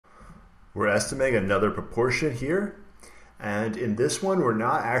We're estimating another proportion here. And in this one, we're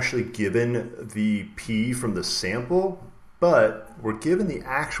not actually given the P from the sample, but we're given the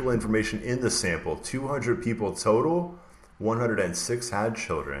actual information in the sample. 200 people total, 106 had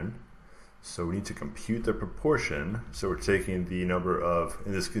children. So we need to compute the proportion. So we're taking the number of,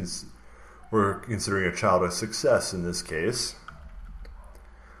 in this case, we're considering a child a success in this case.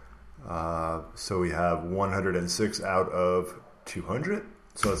 So we have 106 out of 200.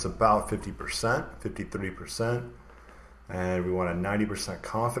 So it's about 50%, 53%. And we want a 90%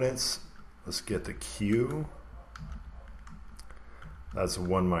 confidence. Let's get the Q. That's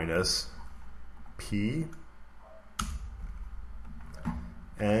 1 minus P.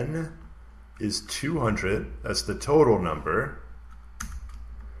 N is 200. That's the total number.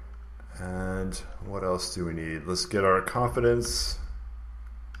 And what else do we need? Let's get our confidence.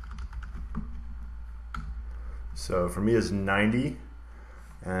 So for me is 90.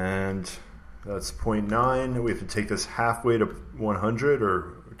 And that's 0.9. We have to take this halfway to 100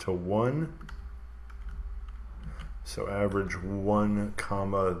 or to 1. So average 1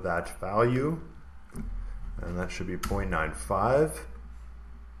 comma that value. And that should be 0.95.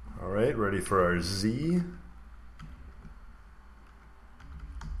 All right, ready for our Z.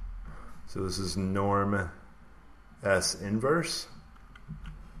 So this is norm S inverse.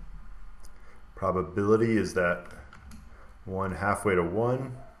 Probability is that 1 halfway to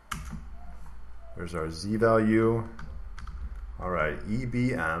 1. There's our Z value. All right,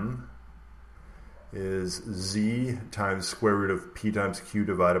 EBM is Z times square root of P times Q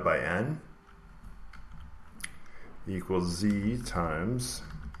divided by N equals Z times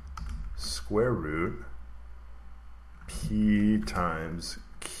square root P times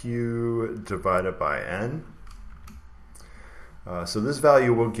Q divided by N. So this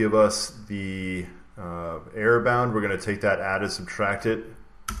value will give us the error bound. We're going to take that, add and subtract it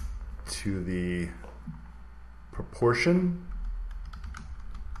to the proportion.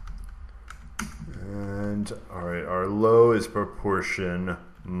 And all right, our low is proportion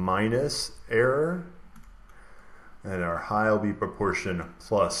minus error, and our high will be proportion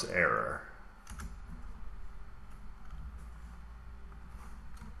plus error.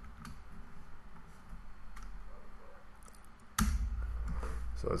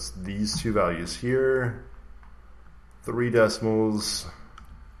 So it's these two values here, 3 decimals,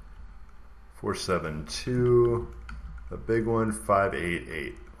 472, the big one,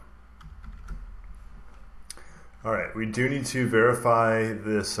 588. All right, we do need to verify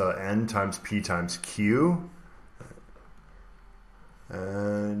this N times P times Q.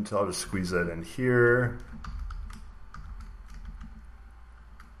 And I'll just squeeze that in here.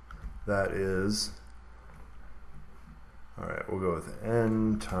 That is, all right, we'll go with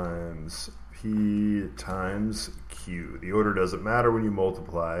N times P times Q. The order doesn't matter when you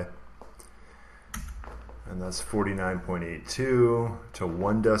multiply. And that's 49.82 to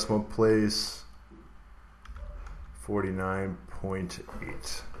 1 decimal place.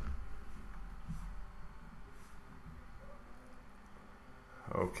 49.8.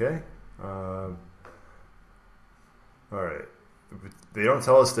 Okay. All right. They don't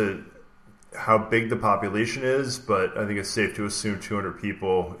tell us how big the population is, but I think it's safe to assume 200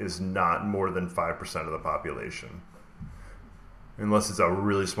 people is not more than 5% of the population, unless it's a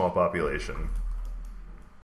really small population.